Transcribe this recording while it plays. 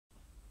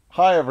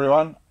Hi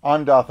everyone,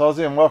 I'm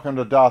Darthozzie and welcome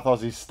to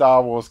Darthozzie's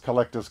Star Wars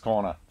Collector's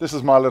Corner. This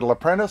is my little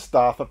apprentice,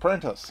 Darth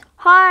Apprentice.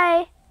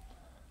 Hi!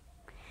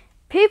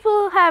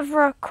 People have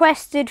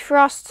requested for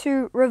us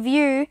to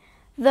review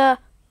the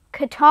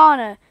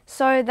Khetanna,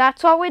 so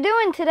that's what we're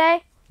doing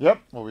today. Yep,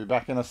 we'll be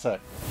back in a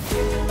sec.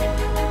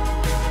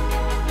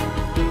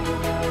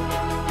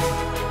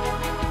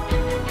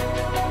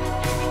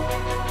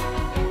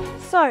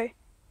 So,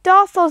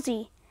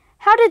 Darthozzie,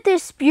 how did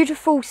this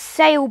beautiful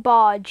sail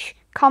barge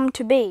come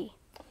to be?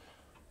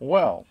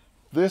 Well,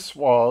 this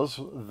was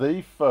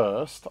the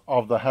first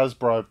of the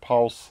Hasbro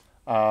Pulse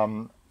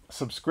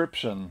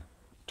subscription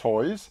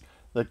toys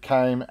that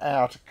came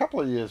out a couple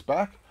of years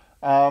back.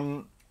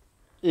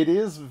 It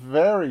is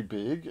very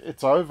big.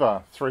 It's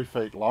over 3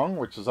 feet long,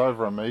 which is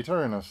over a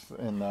meter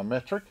in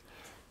metric.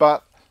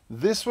 But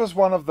this was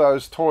one of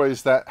those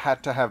toys that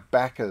had to have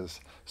backers.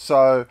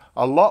 So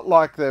a lot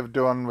like they've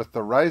done with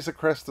the Razor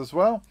Crest as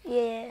well.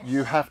 Yes.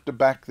 You have to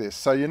back this.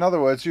 So in other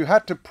words, you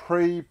had to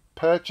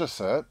pre-purchase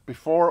it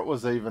before it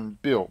was even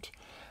built.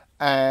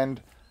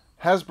 And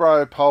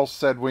Hasbro Pulse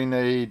said we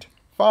need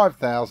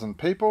 5,000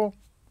 people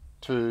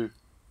to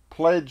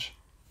pledge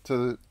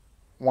to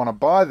want to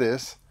buy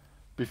this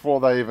before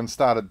they even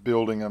started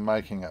building and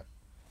making it.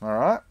 All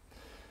right.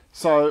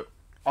 So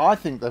I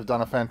think they've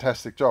done a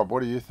fantastic job.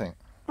 What do you think?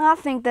 I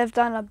think they've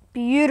done a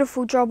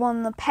beautiful job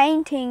on the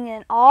painting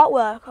and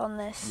artwork on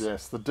this.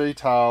 Yes, the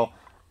detail,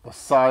 the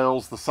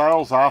sails. The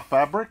sails are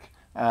fabric.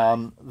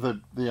 The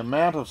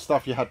amount of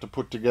stuff you had to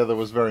put together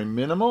was very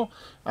minimal.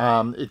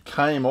 It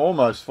came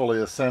almost fully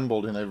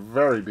assembled in a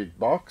very big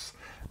box.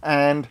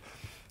 And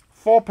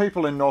for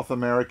people in North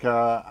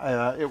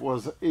America, it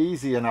was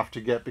easy enough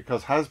to get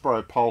because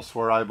Hasbro Pulse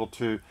were able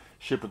to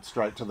ship it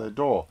straight to their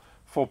door.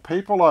 For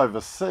people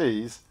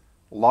overseas,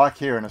 like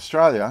here in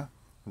Australia,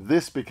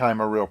 this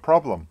became a real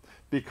problem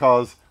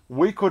because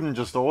we couldn't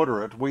just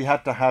order it. We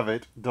had to have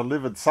it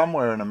delivered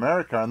somewhere in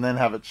America and then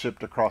have it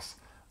shipped across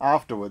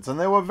afterwards. And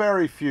there were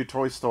very few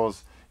toy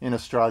stores in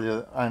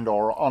Australia and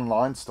or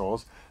online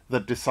stores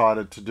that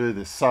decided to do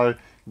this. So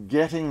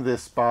getting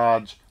this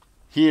barge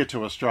here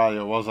to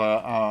Australia was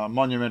a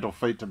monumental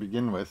feat to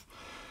begin with.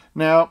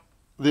 Now,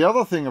 the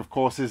other thing, of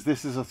course, is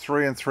this is a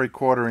 3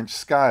 3/4 inch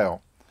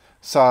scale.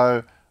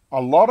 So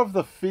a lot of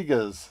the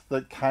figures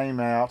that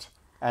came out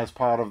as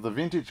part of the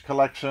vintage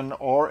collection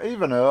or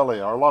even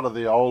earlier, a lot of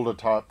the older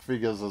type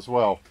figures as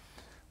well,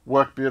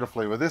 work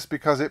beautifully with this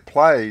because it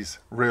plays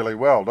really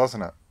well,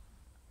 doesn't it?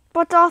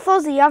 But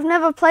Darthozzie, I've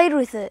never played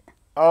with it.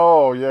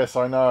 Oh yes,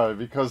 I know,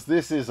 because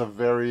this is a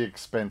very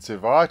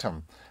expensive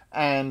item.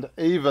 And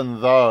even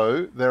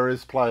though there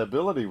is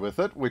playability with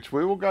it, which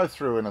we will go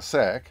through in a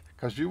sec,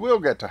 because you will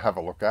get to have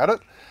a look at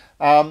it,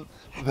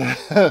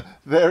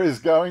 there is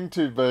going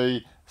to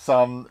be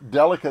some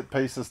delicate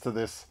pieces to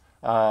this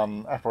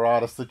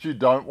apparatus that you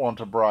don't want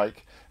to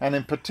break. And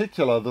in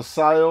particular, the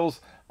sails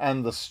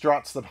and the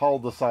struts that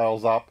hold the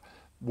sails up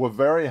were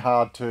very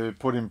hard to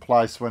put in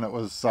place when it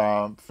was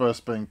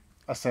first being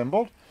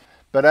assembled.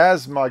 But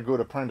as my good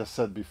apprentice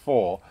said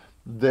before,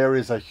 there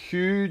is a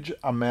huge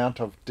amount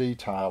of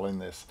detail in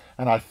this.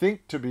 And I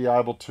think to be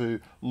able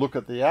to look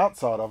at the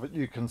outside of it,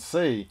 you can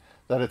see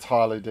that it's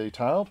highly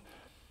detailed.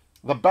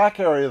 The back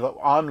area that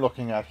I'm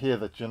looking at here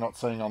that you're not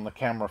seeing on the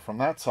camera from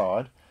that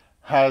side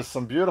has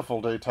some beautiful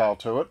detail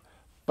to it,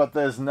 but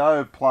there's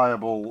no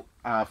playable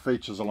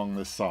features along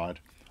this side.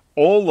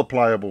 All the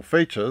playable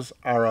features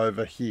are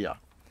over here.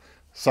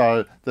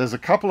 So there's a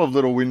couple of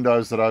little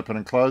windows that open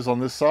and close on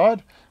this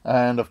side,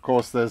 and of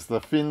course there's the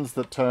fins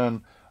that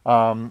turn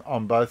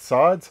on both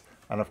sides,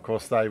 and of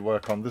course they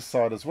work on this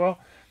side as well.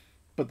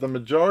 But the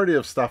majority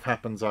of stuff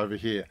happens over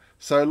here.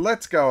 So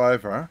let's go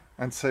over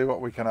and see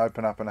what we can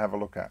open up and have a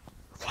look at.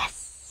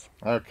 Yes!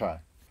 Okay.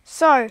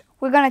 So,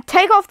 we're going to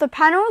take off the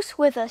panels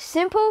with a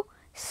simple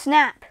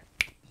snap.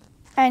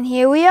 And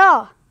here we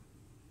are.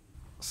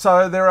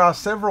 So there are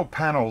several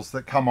panels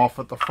that come off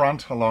at the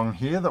front along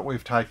here that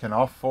we've taken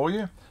off for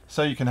you,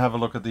 so you can have a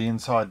look at the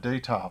inside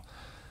detail.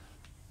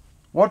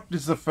 What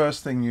is the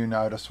first thing you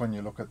notice when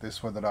you look at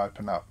this with it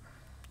open up?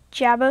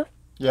 Jabba.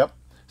 Yep.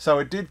 So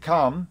it did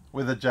come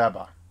with a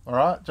Jabba. All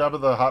right.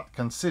 Jabba the Hutt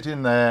can sit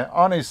in there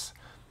on his,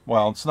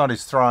 well, it's not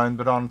his throne,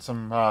 but on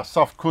some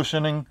soft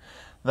cushioning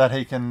that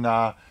he can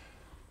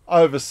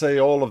oversee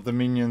all of the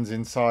minions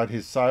inside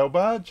his sail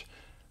barge.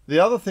 The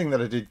other thing that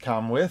it did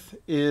come with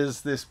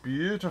is this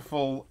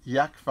beautiful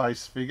yak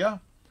face figure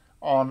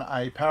on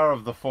a Power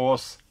of the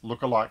Force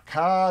lookalike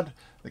card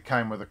that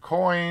came with a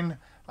coin,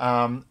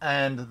 and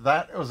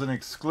that was an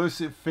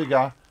exclusive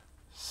figure,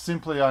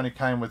 simply only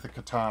came with the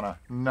Khetanna.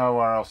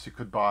 Nowhere else you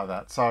could buy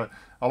that. So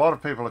a lot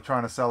of people are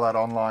trying to sell that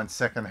online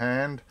second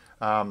hand.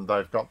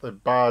 They've got the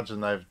barge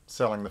and they're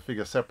selling the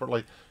figure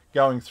separately,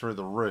 going through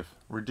the roof.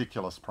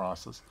 Ridiculous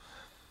prices.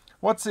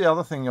 What's the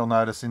other thing you'll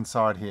notice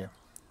inside here?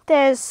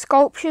 There's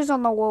sculptures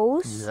on the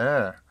walls.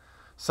 Yeah.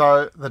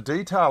 So the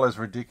detail is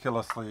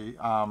ridiculously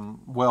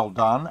well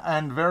done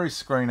and very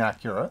screen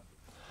accurate.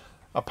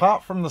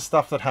 Apart from the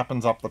stuff that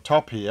happens up the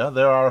top here,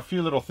 there are a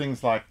few little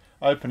things like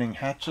opening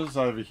hatches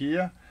over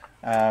here.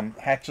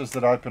 hatches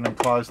that open and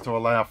close to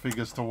allow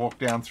figures to walk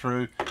down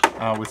through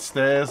with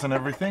stairs and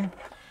everything.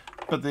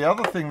 But the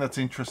other thing that's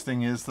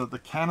interesting is that the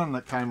cannon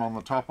that came on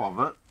the top of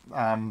it,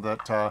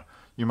 that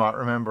you might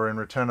remember in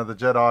Return of the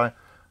Jedi,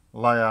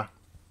 Leia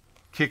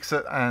kicks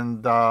it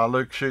and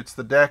Luke shoots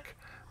the deck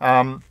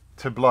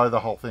to blow the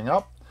whole thing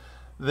up.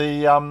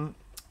 The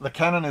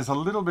cannon is a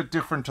little bit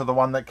different to the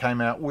one that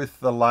came out with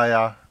the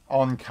Leia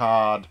on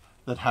card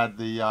that had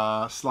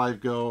the slave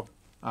girl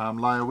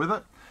Leia with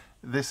it.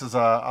 This is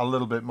a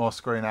little bit more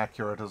screen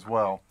accurate as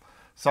well.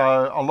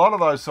 So a lot of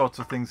those sorts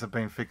of things have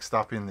been fixed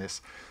up in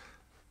this.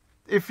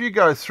 If you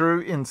go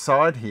through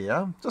inside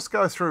here, just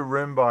go through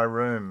room by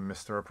room,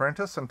 Mr.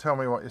 Apprentice, and tell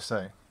me what you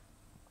see.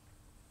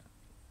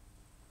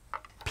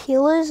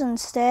 Pillars and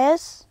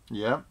stairs.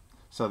 Yeah,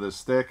 so there's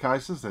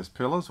staircases, there's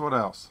pillars. What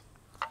else?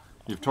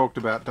 You've talked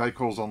about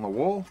decals on the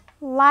wall.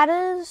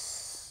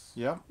 Ladders.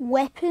 Yeah.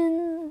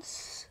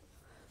 Weapons.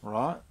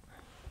 Right.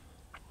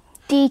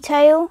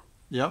 Detail.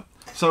 Yep.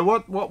 So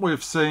what we're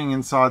seeing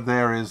inside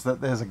there is that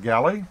there's a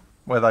galley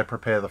where they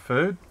prepare the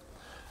food.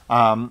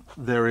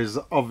 There is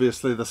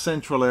obviously the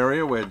central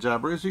area where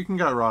Jabba is. You can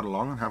go right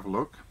along and have a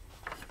look.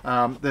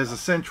 There's a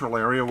central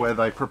area where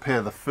they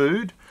prepare the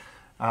food.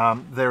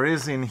 There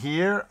is in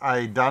here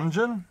a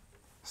dungeon.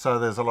 So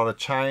there's a lot of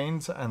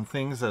chains and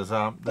things. There's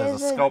a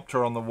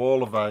sculpture on the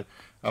wall of a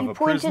prisoner. You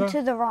pointed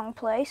to the wrong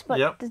place, but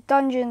Yep. the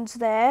dungeon's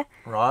there.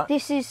 Right.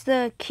 This is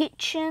the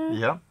kitchen.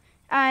 Yep.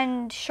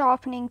 And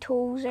sharpening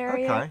tools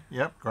area. Okay.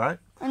 Yep. Great.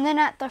 And then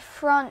at the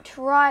front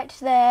right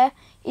there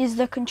is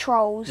the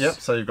controls. Yep.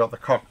 So you've got the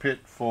cockpit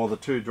for the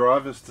two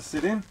drivers to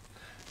sit in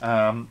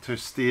to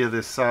steer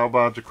this sail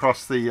barge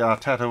across the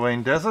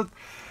Tatooine desert.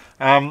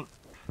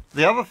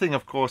 The other thing,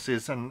 of course,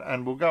 is,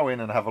 and we'll go in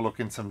and have a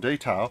look in some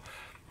detail,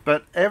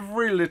 but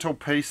every little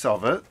piece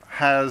of it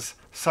has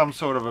some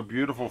sort of a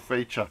beautiful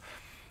feature.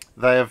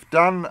 They have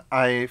done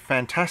a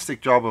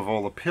fantastic job of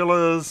all the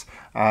pillars,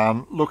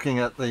 looking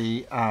at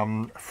the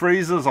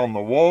friezes on the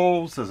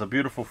walls. There's a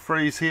beautiful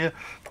frieze here.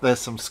 There's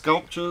some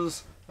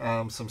sculptures,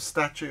 some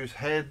statues'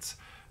 heads,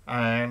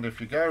 and if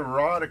you go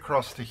right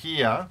across to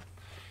here,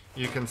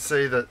 you can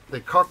see that the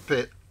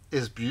cockpit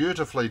is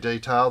beautifully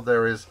detailed.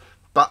 There is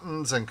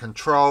buttons and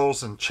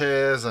controls and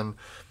chairs and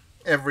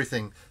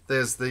everything.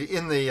 There's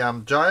in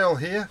the jail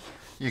here,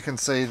 you can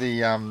see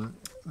the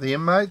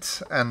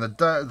inmates, and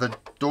the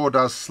door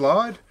does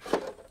slide,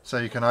 so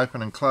you can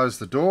open and close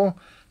the door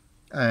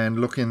and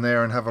look in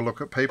there and have a look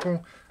at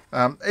people.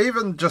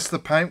 Even just the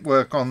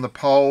paintwork on the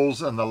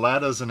poles and the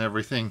ladders and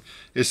everything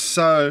is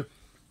so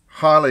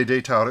highly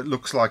detailed, it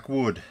looks like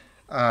wood.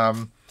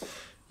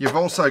 You've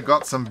also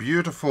got some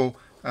beautiful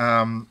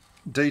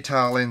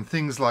detail in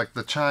things like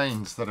the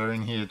chains that are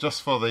in here.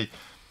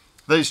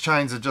 These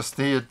chains are just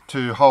here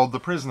to hold the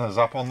prisoners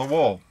up on the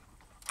wall,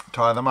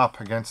 tie them up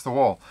against the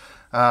wall.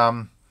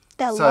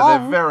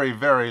 They're very,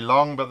 very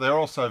long, but they're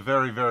also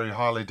very, very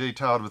highly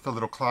detailed with the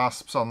little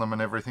clasps on them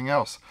and everything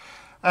else.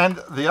 And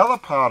the other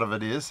part of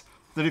it is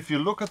that if you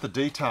look at the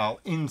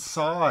detail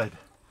inside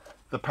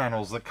the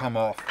panels that come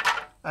off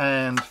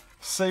and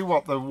see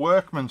what the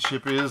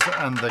workmanship is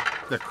and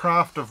the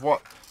craft of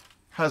what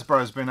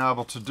Hasbro's been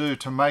able to do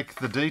to make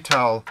the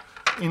detail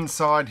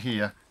inside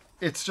here,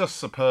 it's just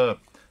superb.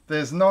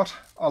 There's not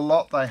a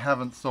lot they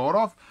haven't thought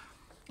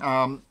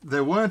of.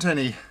 There weren't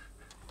any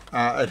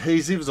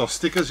adhesives or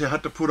stickers you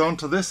had to put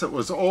onto this. It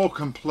was all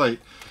complete,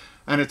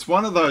 and it's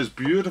one of those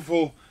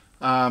beautiful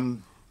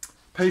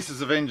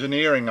pieces of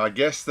engineering, I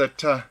guess,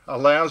 that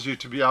allows you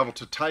to be able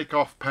to take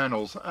off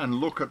panels and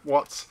look at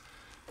what's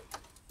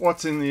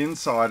in the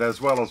inside as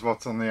well as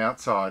what's on the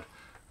outside.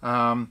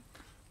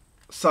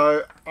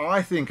 So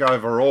I think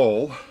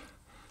overall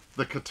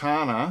the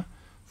Khetanna,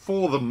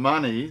 for the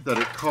money that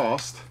it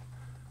cost,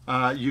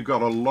 you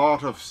got a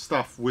lot of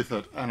stuff with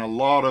it and a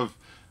lot of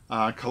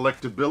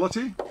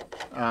collectability.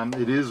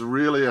 It is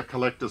really a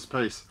collector's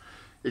piece.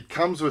 It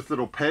comes with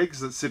little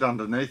pegs that sit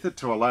underneath it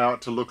to allow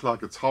it to look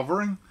like it's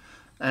hovering,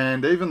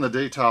 and even the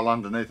detail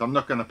underneath, I'm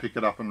not going to pick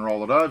it up and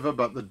roll it over,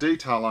 but the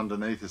detail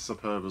underneath is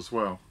superb as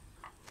well.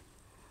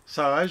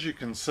 So as you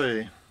can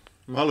see,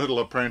 my little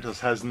apprentice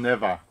has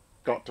never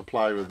got to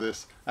play with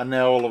this, and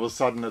now all of a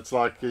sudden it's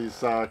like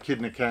he's a kid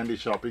in a candy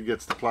shop. He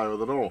gets to play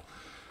with it all.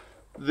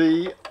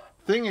 The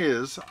thing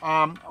is,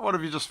 what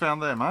have you just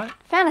found there, mate?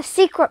 Found a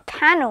secret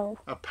panel.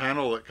 A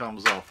panel that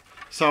comes off.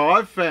 So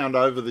I've found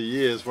over the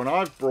years, when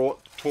I've brought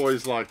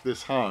toys like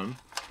this home,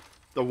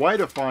 the way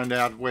to find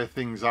out where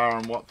things are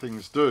and what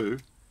things do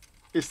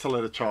is to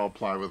let a child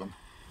play with them.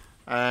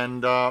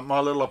 And my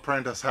little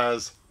apprentice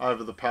has,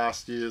 over the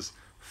past years,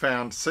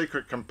 found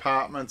secret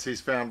compartments. He's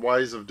found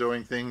ways of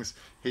doing things.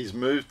 He's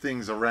moved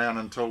things around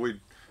until we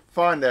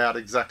find out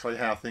exactly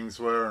how things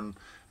were,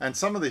 and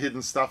some of the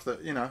hidden stuff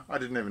that, you know, I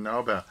didn't even know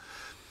about.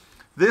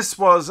 This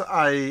was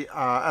a,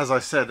 as I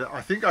said,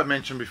 I think I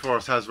mentioned before,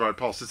 it's Hasbro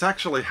Pulse. It's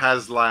actually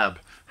Haslab.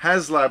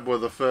 Haslab were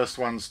the first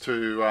ones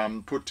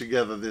to put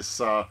together this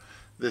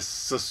this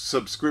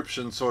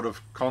subscription sort of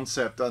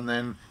concept, and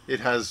then it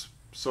has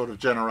sort of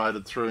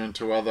generated through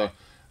into other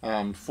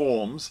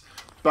forms.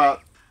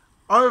 But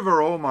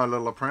overall, my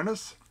little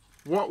apprentice,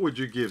 what would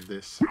you give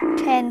this?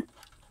 10.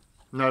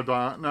 No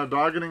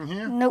bargaining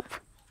here? Nope.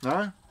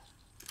 No?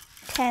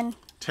 10.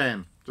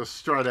 10. Just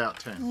straight out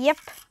 10. Yep.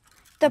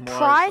 The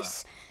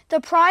price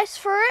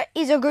for it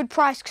is a good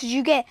price because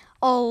you get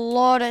a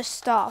lot of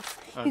stuff.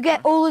 Okay. You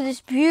get all of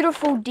this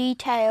beautiful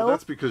detail. But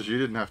that's because you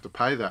didn't have to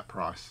pay that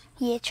price.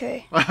 Yeah,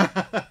 true.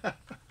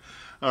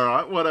 All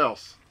right, what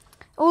else?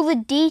 All the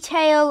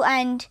detail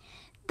and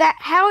that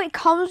how it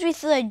comes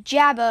with the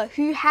Jabba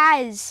who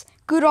has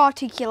good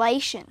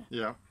articulation.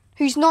 Yeah.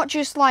 Who's not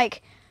just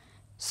like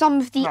some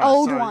of the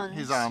old ones.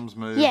 His arms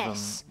move.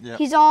 Yes. And, yep.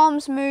 His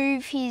arms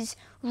move, his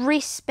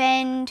wrist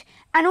bend,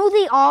 and all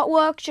the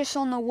artwork just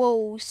on the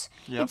walls.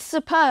 Yep. It's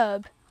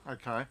superb.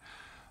 Okay.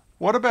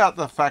 What about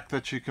the fact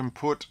that you can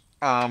put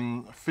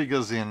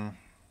figures in?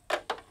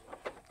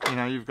 You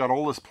know, you've got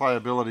all this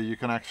playability. You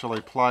can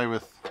actually play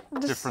with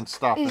different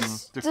stuff in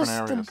different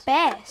areas. It's the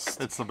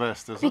best. It's the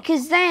best, isn't it?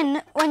 Because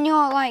then, when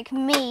you're like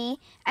me,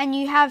 and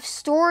you have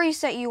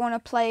stories that you want to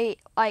play,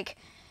 like,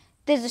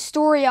 there's a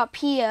story up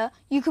here,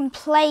 you can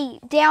play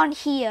down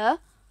here,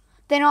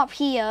 then up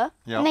here,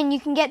 yep. and then you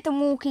can get them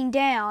walking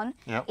down.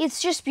 Yep.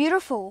 It's just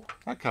beautiful.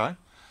 Okay.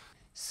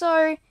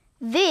 So,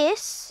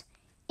 this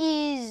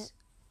is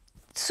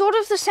sort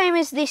of the same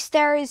as this.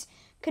 There is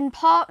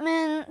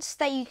compartments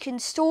that you can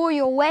store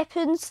your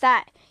weapons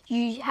that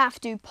you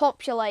have to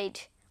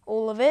populate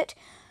all of it.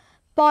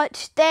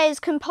 But there's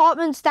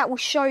compartments that will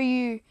show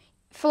you,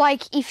 for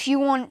like if you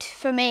want,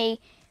 for me,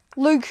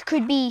 Luke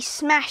could be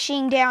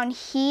smashing down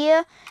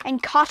here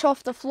and cut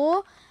off the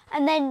floor,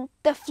 and then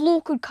the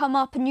floor could come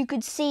up and you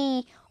could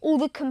see all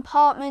the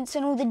compartments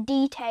and all the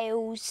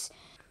details.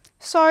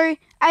 So,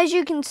 as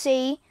you can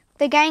see,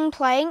 the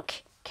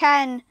gangplank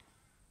can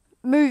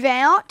move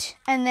out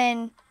and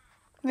then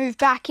move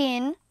back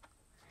in,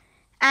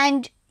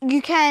 and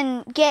you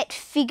can get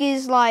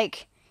figures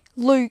like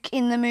Luke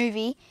in the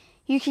movie.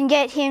 You can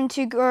get him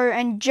to go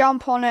and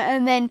jump on it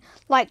and then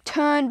like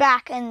turn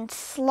back and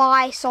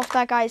slice off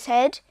that guy's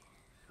head.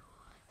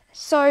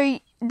 So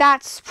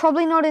that's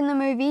probably not in the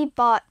movie,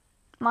 but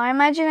my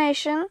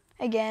imagination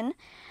again.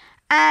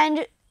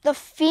 And the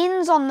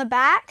fins on the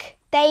back,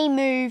 they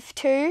move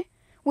too,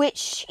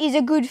 which is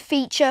a good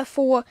feature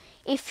for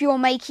if you're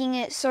making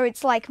it so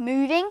it's like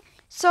moving.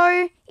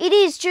 So it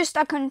is just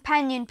a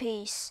companion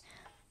piece.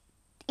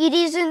 It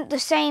isn't the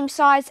same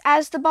size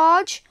as the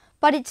barge,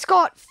 but it's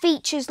got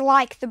features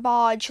like the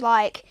barge,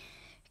 like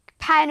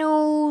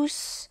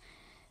panels,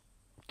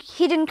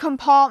 hidden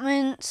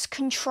compartments,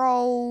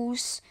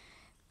 controls,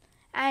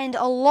 and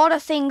a lot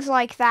of things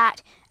like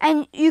that.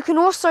 And you can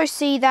also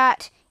see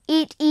that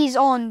it is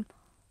on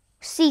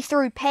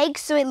see-through pegs,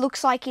 so it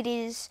looks like it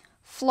is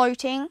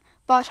floating,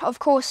 but of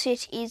course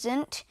it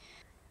isn't.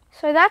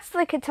 So that's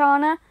the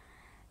Khetanna.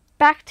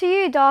 Back to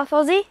you,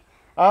 Darthozzie.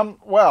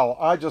 Well,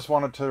 I just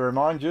wanted to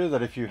remind you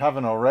that if you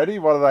haven't already,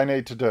 what do they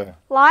need to do?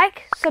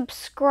 Like,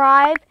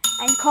 subscribe,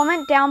 and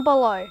comment down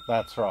below.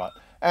 That's right.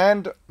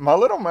 And my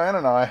little man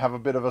and I have a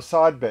bit of a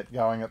side bet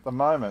going at the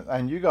moment,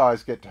 and you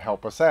guys get to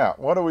help us out.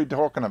 What are we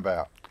talking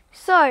about?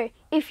 So,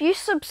 if you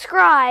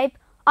subscribe,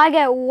 I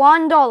get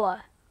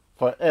 $1.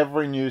 For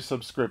every new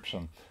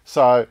subscription.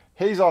 So,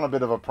 he's on a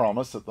bit of a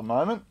promise at the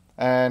moment,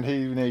 and he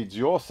needs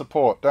your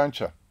support, don't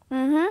you?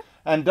 Mm-hmm.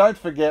 And don't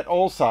forget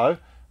also,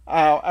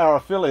 our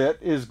affiliate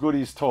is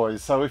Goodies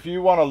Toys. So if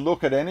you want to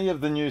look at any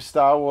of the new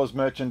Star Wars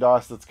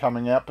merchandise that's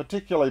coming out,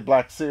 particularly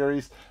Black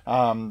Series,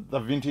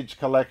 the Vintage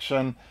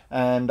Collection,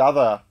 and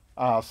other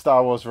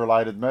Star Wars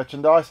related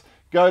merchandise,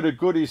 go to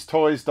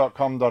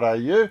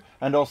goodiestoys.com.au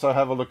and also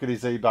have a look at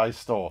his eBay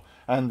store.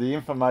 And the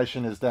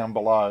information is down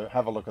below.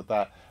 Have a look at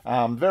that.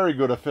 Very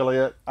good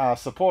affiliate.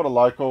 Support a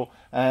local,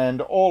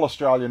 and all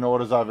Australian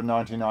orders over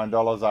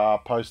 $99 are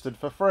posted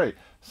for free.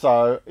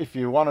 So if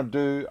you want to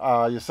do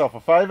yourself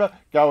a favour,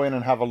 go in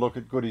and have a look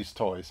at Goodies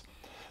Toys.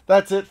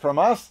 That's it from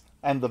us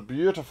and the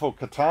beautiful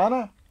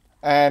Khetanna,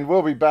 and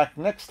we'll be back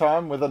next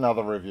time with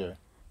another review.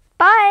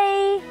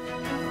 Bye!